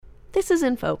This is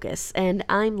In Focus, and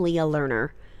I'm Leah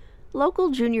Lerner. Local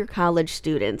junior college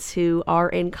students who are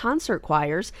in concert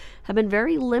choirs have been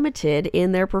very limited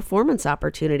in their performance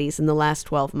opportunities in the last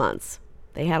 12 months.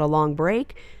 They had a long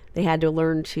break, they had to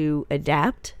learn to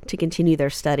adapt to continue their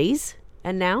studies,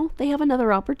 and now they have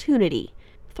another opportunity.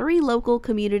 3 local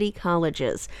community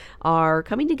colleges are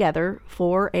coming together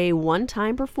for a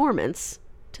one-time performance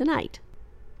tonight.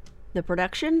 The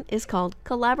production is called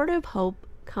Collaborative Hope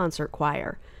Concert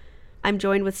Choir. I'm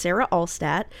joined with Sarah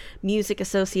Allstat, Music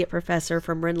Associate Professor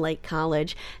from Rend Lake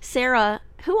College. Sarah,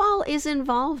 who all is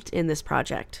involved in this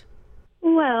project?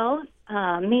 Well,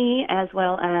 me as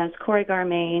well as Corey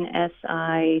Garmain,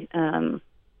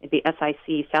 the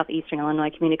SIC, Southeastern Illinois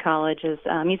Community College's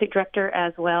music director,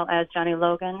 as well as Johnny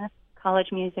Logan,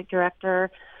 College music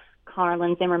director,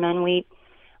 Carlin Zimmerman. We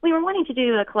were wanting to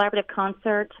do a collaborative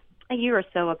concert a year or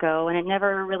so ago, and it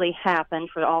never really happened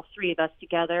for all 3 of us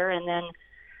together. And then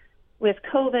with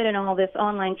COVID and all this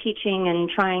online teaching and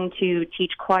trying to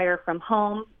teach choir from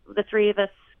home, the 3 of us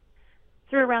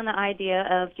threw around the idea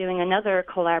of doing another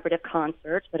collaborative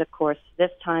concert, but of course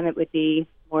this time it would be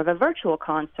more of a virtual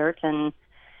concert. And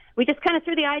we just kind of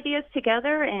threw the ideas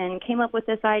together and came up with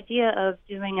this idea of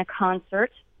doing a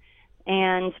concert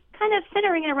and kind of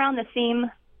centering it around the theme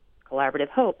collaborative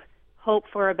hope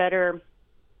for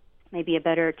maybe a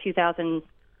better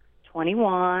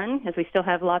 2021, as we still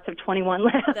have lots of 21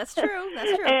 left. That's true.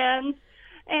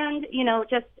 and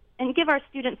give our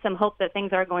students some hope that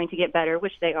things are going to get better,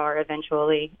 which they are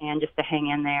eventually, and just to hang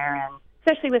in there. And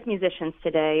especially with musicians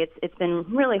today, it's been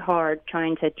really hard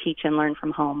trying to teach and learn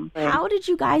from home. How did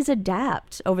you guys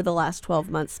adapt over the last 12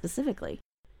 months specifically?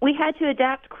 We had to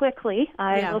adapt quickly,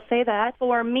 I will say that.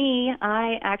 For me,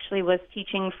 I actually was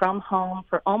teaching from home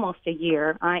for almost a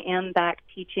year. I am back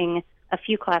teaching a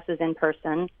few classes in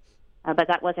person, but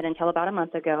that wasn't until about a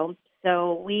month ago.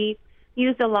 So we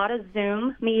used a lot of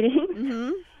Zoom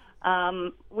meetings. Mm-hmm.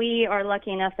 We are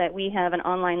lucky enough that we have an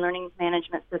online learning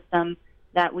management system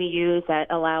that we use that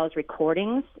allows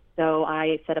recordings. So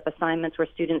I set up assignments where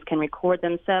students can record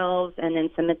themselves and then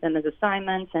submit them as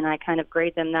assignments, and I kind of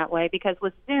grade them that way. Because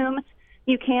with Zoom,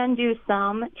 you can do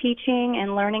some teaching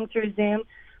and learning through Zoom,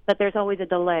 but there's always a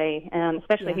delay,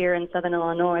 especially here in Southern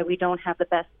Illinois. We don't have the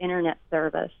best internet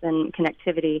service and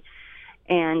connectivity,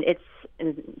 and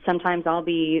sometimes I'll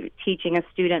be teaching a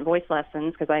student voice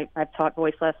lessons, because I've taught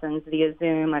voice lessons via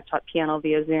Zoom. I've taught piano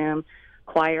via Zoom,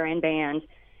 choir and band,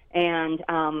 and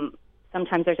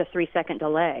sometimes there's a 3-second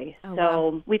delay.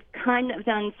 So we've kind of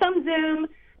done some Zoom,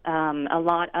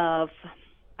 I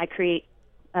create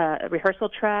rehearsal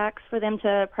tracks for them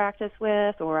to practice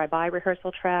with, or I buy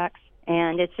rehearsal tracks.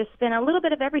 And it's just been a little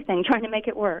bit of everything trying to make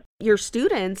it work. Your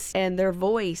students and their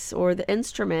voice or the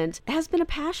instrument has been a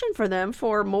passion for them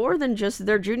for more than just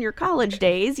their junior college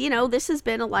days. You know, this has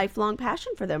been a lifelong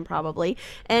passion for them probably.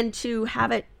 And to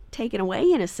have it taken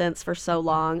away in a sense for so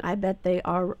long, I bet they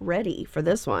are ready for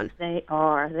this one. They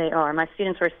are. My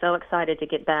students were so excited to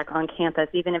get back on campus,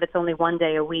 even if it's only one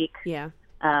day a week. Yeah.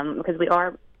 Because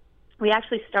we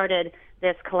actually started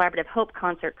this collaborative hope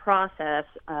concert process.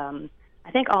 I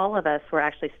think all of us were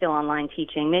actually still online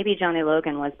teaching. Maybe Johnny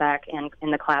Logan was back in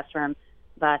the classroom,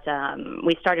 but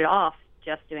we started off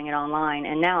just doing it online.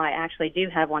 And now I actually do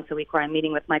have once a week where I'm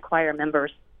meeting with my choir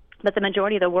members. But the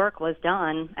majority of the work was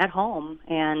done at home,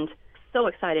 and so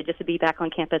excited just to be back on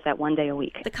campus at one day a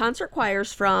week. The concert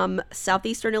choirs from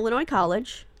Southeastern Illinois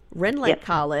College, Rend Lake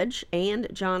College, and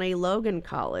Johnny Logan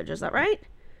College. Is that right?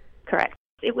 Correct.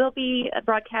 It will be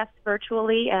broadcast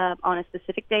virtually on a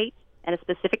specific date at a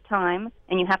specific time,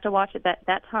 and you have to watch it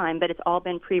that time, but it's all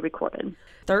been pre-recorded.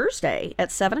 Thursday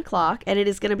at 7 o'clock, and it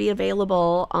is going to be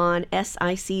available on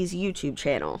SIC's YouTube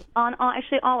channel. On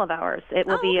actually all of ours. It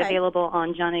will be available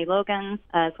on Johnny Logan's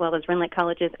as well as Rend Lake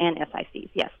College's and SIC's,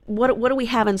 yes. What do we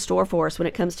have in store for us when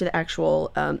it comes to the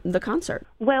actual the concert?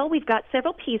 Well, we've got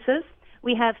several pieces.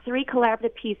 We have 3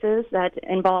 collaborative pieces that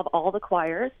involve all the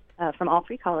choirs from all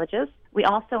 3 colleges. We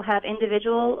also have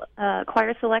individual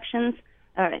choir selections.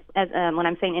 When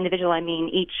I'm saying individual, I mean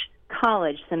each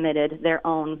college submitted their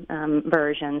own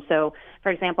version. So,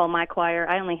 for example, my choir,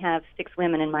 I only have 6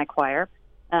 women in my choir.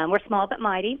 We're small but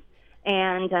mighty,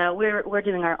 and we're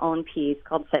doing our own piece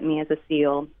called Set Me as a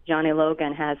Seal. Johnny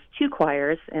Logan has 2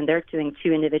 choirs, and they're doing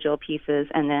 2 individual pieces,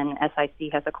 and then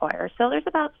SIC has a choir. So there's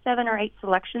about 7 or 8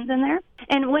 selections in there.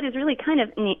 And what is really kind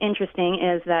of interesting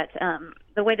is that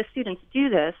the way the students do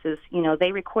this is,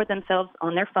 they record themselves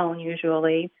on their phone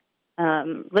usually.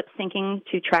 lip syncing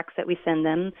to tracks that we send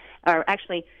them, or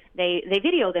actually they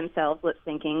video themselves lip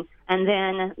syncing, and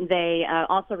then they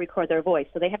also record their voice.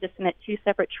 So they have to submit 2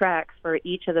 separate tracks for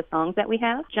each of the songs that we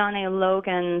have. John A.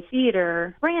 Logan's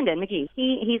theater, Brandon McGee,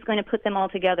 he's going to put them all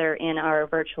together in our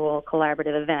virtual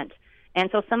collaborative event. And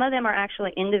so some of them are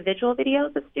actually individual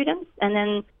videos of students, and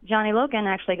then Johnny Logan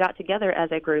actually got together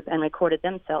as a group and recorded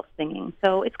themselves singing.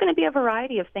 So it's going to be a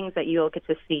variety of things that you'll get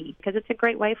to see, because it's a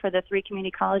great way for the 3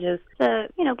 community colleges to,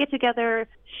 get together,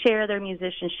 share their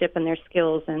musicianship and their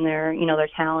skills and their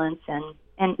talents,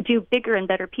 and do bigger and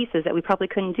better pieces that we probably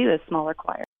couldn't do as smaller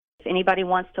choirs. If anybody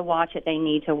wants to watch it, they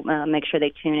need to make sure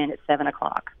they tune in at 7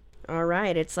 o'clock. All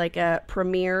right. It's like a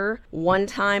premiere,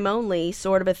 one-time only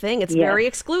sort of a thing. It's very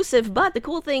exclusive, but the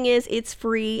cool thing is it's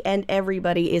free and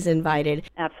everybody is invited.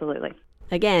 Absolutely.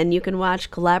 Again, you can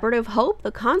watch Collaborative Hope,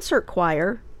 the concert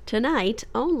choir, tonight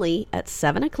only at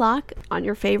 7 o'clock on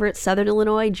your favorite Southern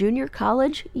Illinois Junior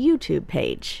College YouTube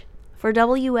page. For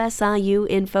WSIU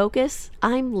In Focus,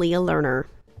 I'm Leah Lerner.